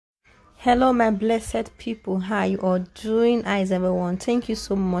Hello my blessed people, how you all doing? How is everyone? Thank you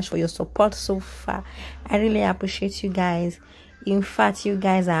so much for your support so far. I really appreciate you guys. In fact, you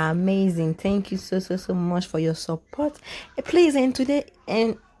guys are amazing. Thank you so much for your support. Please, if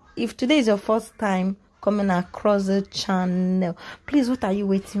today is your first time coming across the channel, please, what are you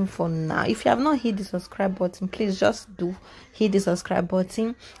waiting for now? If you have not hit the subscribe button, please just do hit the subscribe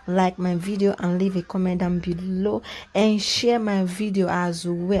button, like my video, and leave a comment down below, and share my video as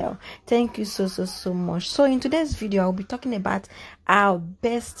well. Thank you so much. So in today's video, I'll be talking about our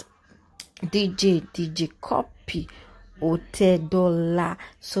best DJ cuppy otedola.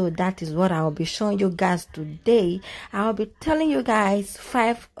 So that is what I'll be showing you guys today. I'll be telling you guys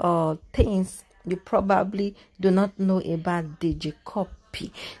 5 things you probably do not know about DJ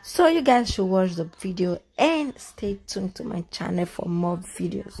cuppy. So you guys should watch the video and stay tuned to my channel for more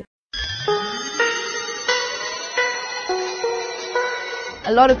videos.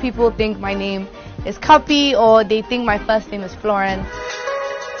 A lot of people think my name is Cuppy, or they think my first name is Florence.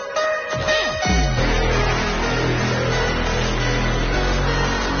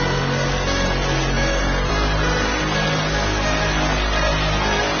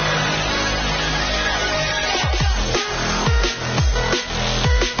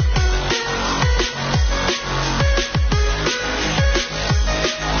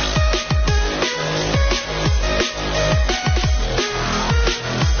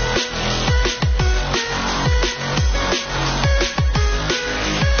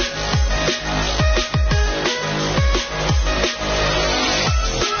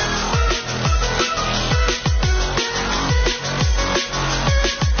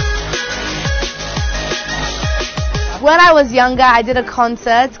 When I was younger, I did a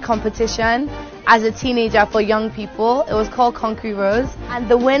concert competition as a teenager for young people. It was called Concrete Rose, and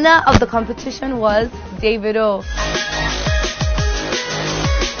the winner of the competition was David O.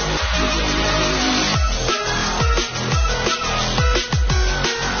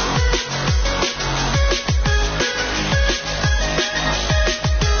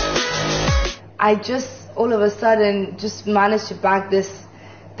 I just all of a sudden just managed to bag this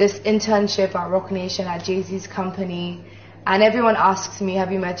internship at Rock Nation at Jay-Z's company, and everyone asks me,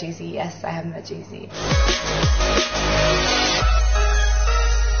 have you met Jay-Z? Yes, I have met Jay-Z.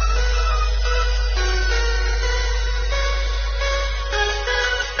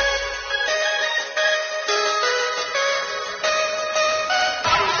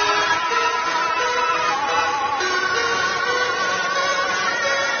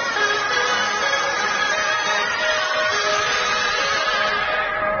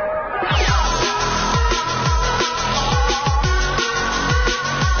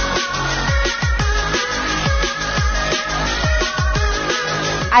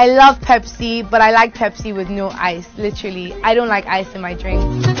 I love Pepsi, but I like Pepsi with no ice, literally. I don't like ice in my drink.